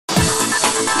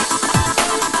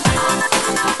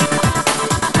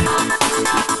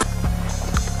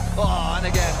Oh, and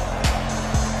again,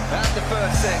 that's the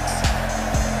first six.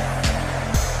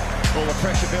 All the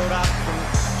pressure build up from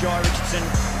Jai Richardson.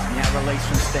 Now released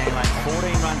from Stanley.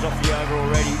 14 runs off the over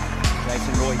already.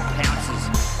 Jason Roy pounces.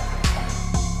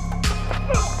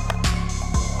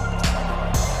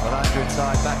 Well, Andrew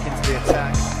inside back into the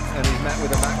attack, and he's met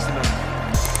with a maximum.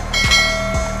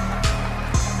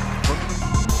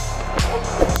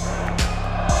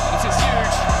 This is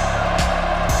huge.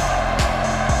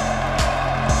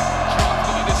 Dropped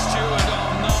by the steward,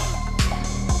 oh no.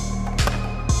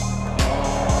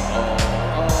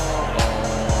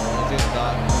 Did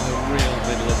that in the real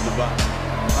middle of the bat.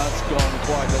 That's gone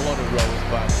quite a lot of rows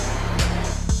back.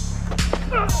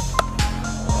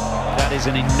 That is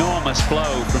an enormous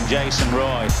blow from Jason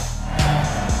Roy.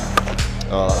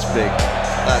 Oh, that's big.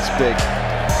 That's big.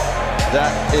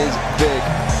 That is big.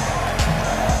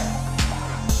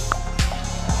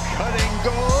 Cutting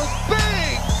goes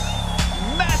big!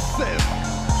 Massive!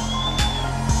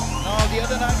 Now, the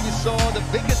other night we saw the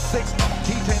biggest six of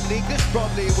T10 Leauge. This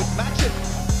probably would match it.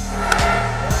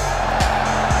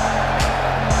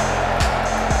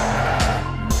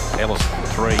 Ellis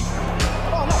 3.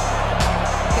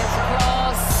 Gets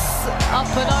across, up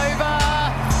and over,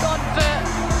 gone for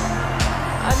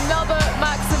another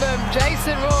maximum.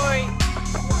 Jason Roy.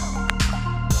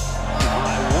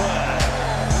 My word,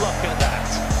 look at that.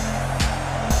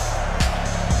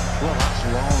 Well, that's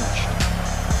launched.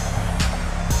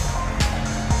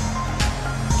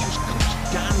 Just comes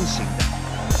dancing.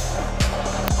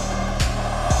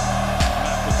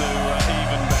 That will do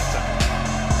even better.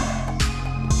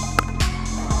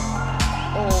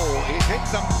 Oh, he's hit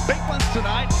some big ones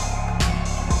tonight.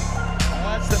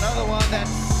 That's another one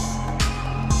that's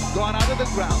gone out of the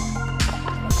ground.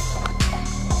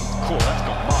 Cool, that's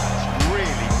got miles,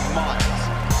 really miles.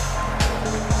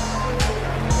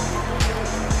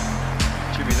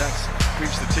 Jimmy, that's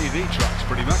reached the TV tracks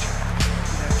pretty much.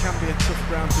 Yeah, it can be a tough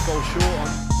ground to bowl short on.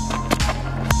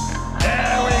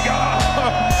 There we go!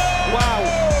 Wow.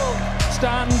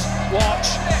 Stand, watch,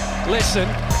 listen.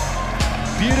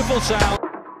 Beautiful sound.